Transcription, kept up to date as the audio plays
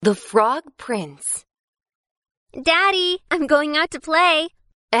The Frog Prince. Daddy, I'm going out to play.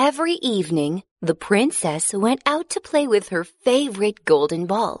 Every evening, the princess went out to play with her favorite golden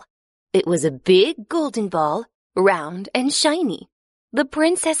ball. It was a big golden ball, round and shiny. The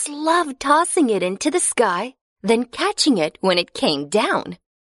princess loved tossing it into the sky, then catching it when it came down.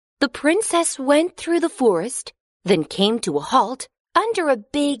 The princess went through the forest, then came to a halt under a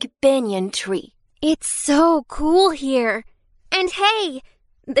big banyan tree. It's so cool here. And hey,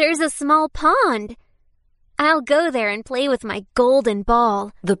 there's a small pond. I'll go there and play with my golden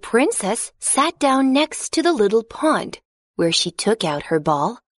ball. The princess sat down next to the little pond, where she took out her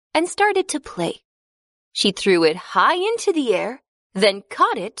ball and started to play. She threw it high into the air, then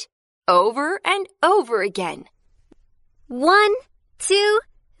caught it over and over again. 1, 2,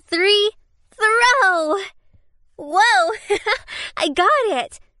 3, throw! Whoa! I got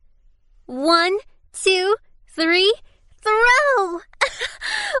it! 1, 2, 3, throw!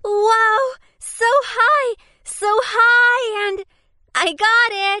 Wow! So high, and I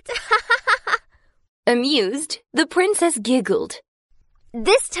got it! Amused, the princess giggled.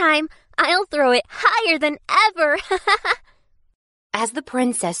 This time, I'll throw it higher than ever! As the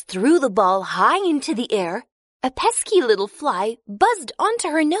princess threw the ball high into the air, a pesky little fly buzzed onto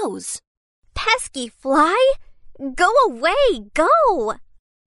her nose. Pesky fly? Go away, go!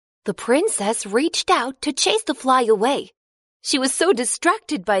 The princess reached out to chase the fly away. She was so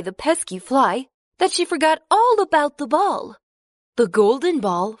distracted by the pesky fly that she forgot all about the ball. The golden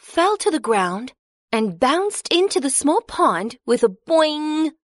ball fell to the ground and bounced into the small pond with a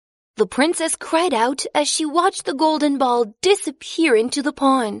boing. The princess cried out as she watched the golden ball disappear into the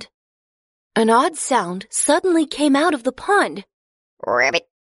pond. An odd sound suddenly came out of the pond. Ribbit,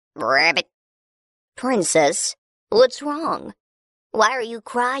 Ribbit. Princess, what's wrong? Why are you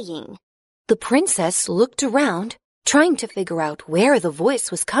crying? The princess looked around, trying to figure out where the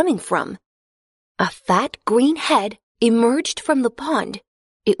voice was coming from. A fat green head emerged from the pond.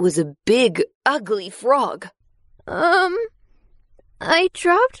 It was a big, ugly frog. I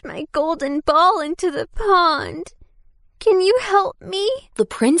dropped my golden ball into the pond. Can you help me? The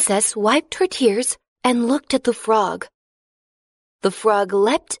princess wiped her tears and looked at the frog. The frog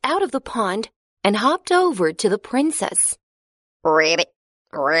leapt out of the pond and hopped over to the princess. Ribbit,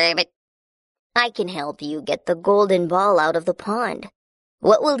 Ribbit. I can help you get the golden ball out of the pond.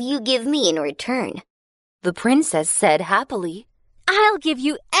 What will you give me in return? The princess said happily. I'll give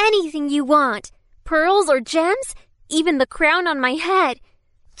you anything you want. Pearls or gems, even the crown on my head.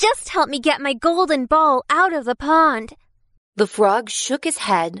 Just help me get my golden ball out of the pond. The frog shook his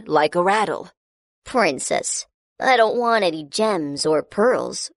head like a rattle. Princess, I don't want any gems or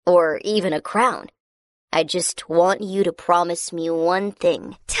pearls or even a crown. I just want you to promise me one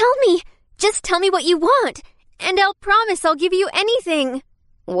thing. Just tell me what you want, and I'll promise I'll give you anything.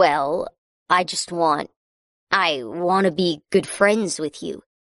 Well, I want to be good friends with you.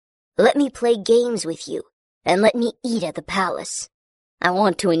 Let me play games with you, and let me eat at the palace. I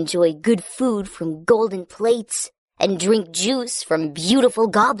want to enjoy good food from golden plates and drink juice from beautiful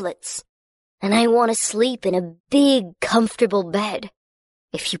goblets. And I want to sleep in a big, comfortable bed.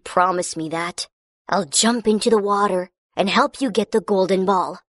 If you promise me that, I'll jump into the water and help you get the golden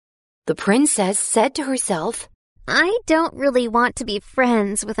ball. The princess said to herself, I don't really want to be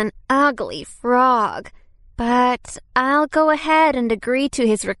friends with an ugly frog, but I'll go ahead and agree to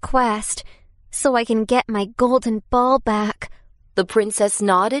his request so I can get my golden ball back. The princess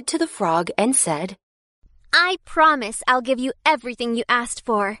nodded to the frog and said, I promise I'll give you everything you asked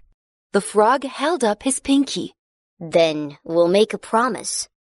for. The frog held up his pinky. Then we'll make a promise.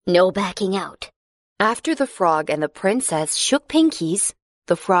 No backing out. After the frog and the princess shook pinkies,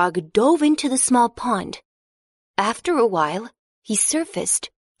 the frog dove into the small pond. After a while, he surfaced,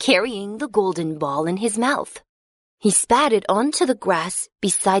 carrying the golden ball in his mouth. He spat it onto the grass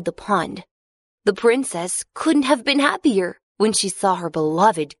beside the pond. The princess couldn't have been happier when she saw her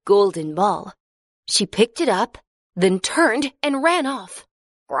beloved golden ball. She picked it up, then turned and ran off.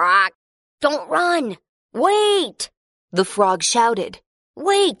 Frog, don't run! Wait! The frog shouted.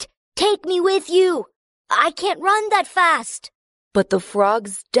 Wait! Take me with you! I can't run that fast! But the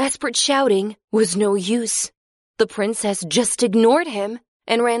frog's desperate shouting was no use. The princess just ignored him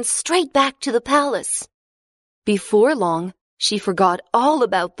and ran straight back to the palace. Before long, she forgot all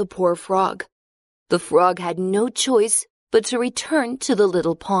about the poor frog. The frog had no choice but to return to the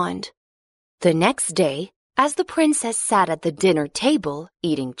little pond. The next day, as the princess sat at the dinner table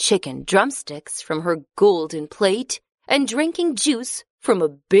eating chicken drumsticks from her golden plate and drinking juice from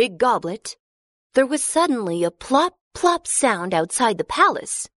a big goblet, there was suddenly a plop, plop sound outside the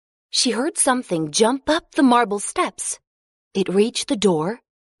palace. She heard something jump up the marble steps. It reached the door,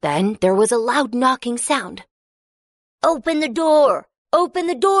 Then there was a loud knocking sound. Open the door! Open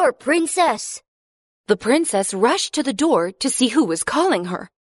the door, princess! The princess rushed to the door to see who was calling her.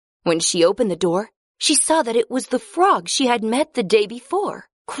 When she opened the door, she saw that it was the frog she had met the day before,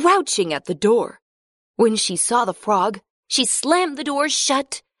 crouching at the door. When she saw the frog, she slammed the door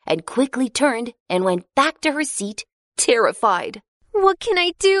shut and quickly turned and went back to her seat, terrified. What can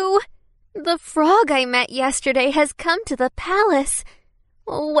I do? The frog I met yesterday has come to the palace.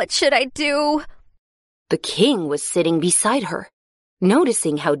 What should I do? The king was sitting beside her.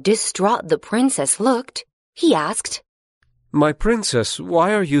 Noticing how distraught the princess looked, he asked, My princess,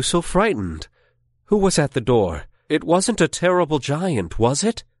 why are you so frightened? Who was at the door? It wasn't a terrible giant, was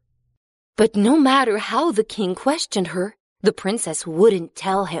it? But no matter how the king questioned her, the princess wouldn't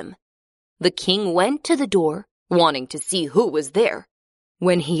tell him. The king went to the door, wanting to see who was there.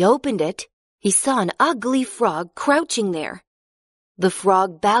 When he opened it, he saw an ugly frog crouching there. The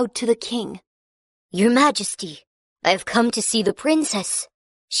frog bowed to the king. Your Majesty, I have come to see the princess.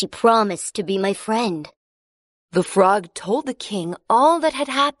 She promised to be my friend. The frog told the king all that had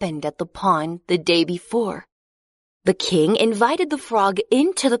happened at the pond the day before. The king invited the frog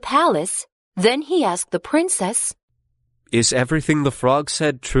into the palace. Then he asked the princess, Is everything the frog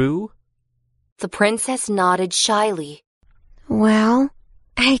said true? The princess nodded shyly. Well,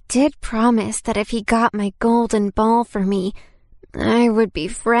 I did promise that if he got my golden ball for me, I would be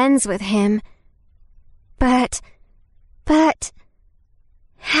friends with him. But,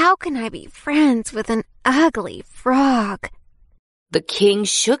 how can I be friends with an ugly frog? The king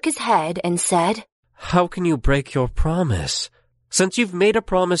shook his head and said, How can you break your promise? Since you've made a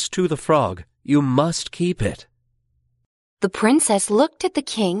promise to the frog, you must keep it. The princess looked at the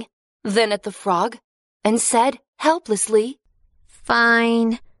king, then at the frog, and said helplessly,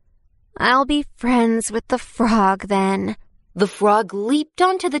 Fine. I'll be friends with the frog then. The frog leaped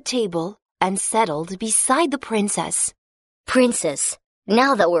onto the table and settled beside the princess. Princess,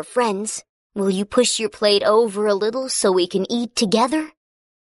 now that we're friends, will you push your plate over a little so we can eat together?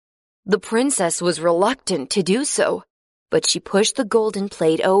 The princess was reluctant to do so, but she pushed the golden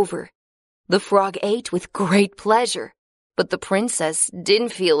plate over. The frog ate with great pleasure, but the princess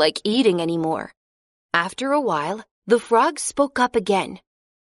didn't feel like eating anymore. After a while, the frog spoke up again.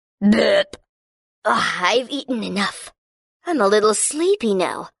 Blip! I've eaten enough. I'm a little sleepy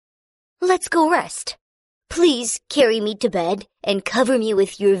now. Let's go rest. Please carry me to bed and cover me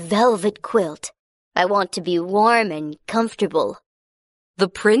with your velvet quilt. I want to be warm and comfortable. The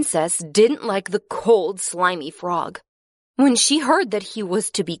princess didn't like the cold, slimy frog. When she heard that he was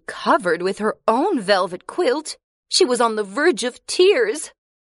to be covered with her own velvet quilt, she was on the verge of tears.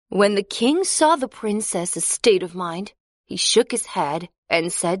 When the king saw the princess's state of mind, he shook his head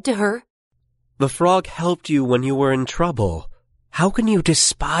and said to her, The frog helped you when you were in trouble. How can you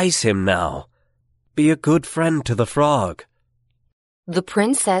despise him now? Be a good friend to the frog. The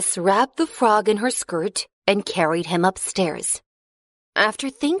princess wrapped the frog in her skirt and carried him upstairs. After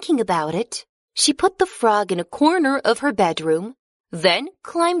thinking about it, she put the frog in a corner of her bedroom, then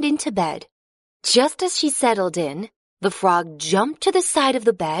climbed into bed. Just as she settled in, the frog jumped to the side of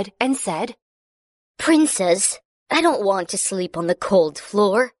the bed and said, Princess, I don't want to sleep on the cold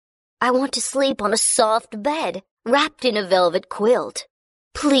floor. I want to sleep on a soft bed, wrapped in a velvet quilt.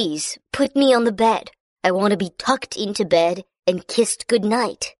 Please, put me on the bed. I want to be tucked into bed and kissed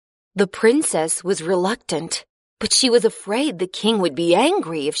goodnight. The princess was reluctant, but she was afraid the king would be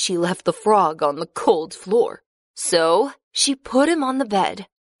angry if she left the frog on the cold floor. So she put him on the bed.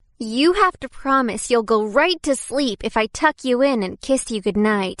 You have to promise you'll go right to sleep if I tuck you in and kiss you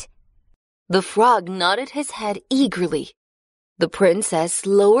goodnight. The frog nodded his head eagerly. The princess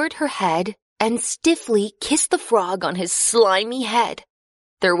lowered her head and stiffly kissed the frog on his slimy head.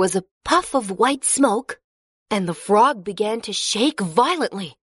 There was a puff of white smoke, and the frog began to shake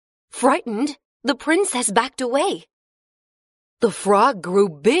violently. Frightened, the princess backed away. The frog grew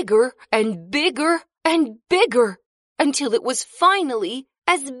bigger and bigger and bigger until it was finally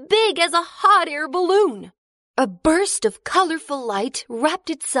as big as a hot air balloon. A burst of colorful light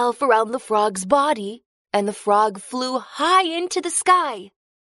wrapped itself around the frog's body, and the frog flew high into the sky.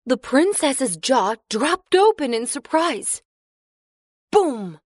 The princess's jaw dropped open in surprise.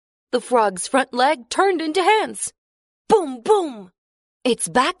 Boom! The frog's front leg turned into hands. Boom, boom! Its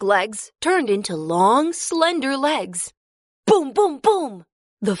back legs turned into long, slender legs. Boom, boom, boom!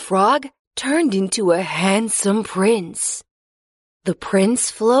 The frog turned into a handsome prince. The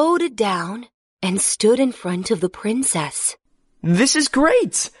prince floated down and stood in front of the princess. This is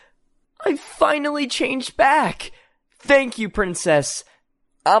great! I finally changed back. Thank you, princess.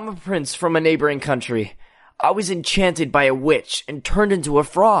 I'm a prince from a neighboring country. I was enchanted by a witch and turned into a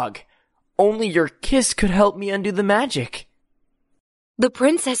frog. Only your kiss could help me undo the magic. The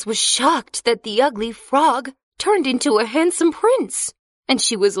princess was shocked that the ugly frog turned into a handsome prince, and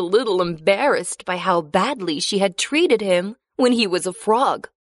she was a little embarrassed by how badly she had treated him when he was a frog.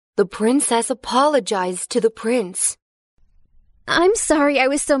 The princess apologized to the prince. I'm sorry I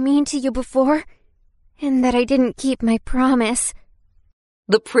was so mean to you before, and that I didn't keep my promise.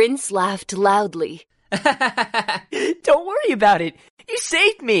 The prince laughed loudly. Don't worry about it. You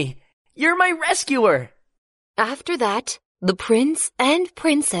saved me. You're my rescuer. After that, the prince and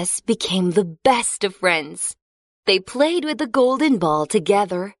princess became the best of friends. They played with the golden ball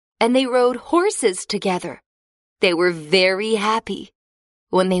together, and they rode horses together. They were very happy.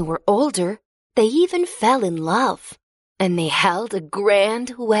 When they were older, they even fell in love, and they held a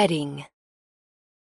grand wedding.